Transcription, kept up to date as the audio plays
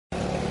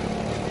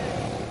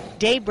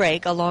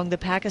Daybreak along the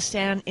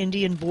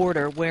Pakistan-Indian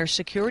border, where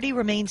security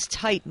remains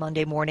tight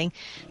Monday morning.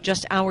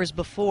 Just hours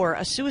before,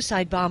 a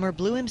suicide bomber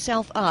blew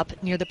himself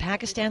up near the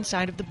Pakistan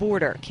side of the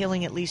border,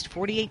 killing at least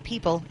 48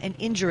 people and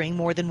injuring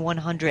more than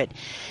 100.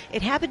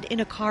 It happened in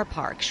a car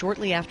park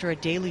shortly after a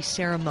daily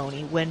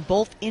ceremony when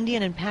both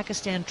Indian and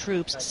Pakistan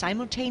troops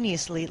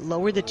simultaneously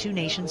lowered the two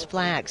nations'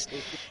 flags.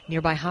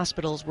 Nearby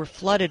hospitals were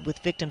flooded with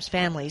victims'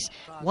 families.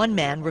 One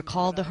man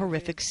recalled the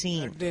horrific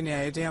scene.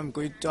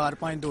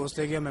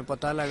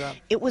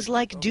 It was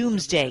like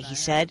doomsday, he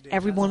said.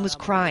 Everyone was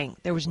crying.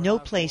 There was no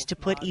place to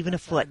put even a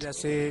foot.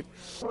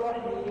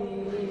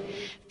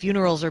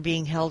 Funerals are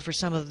being held for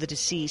some of the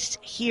deceased.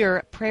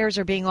 Here, prayers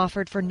are being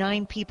offered for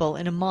 9 people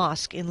in a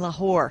mosque in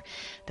Lahore.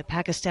 The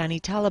Pakistani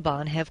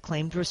Taliban have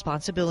claimed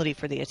responsibility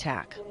for the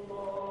attack.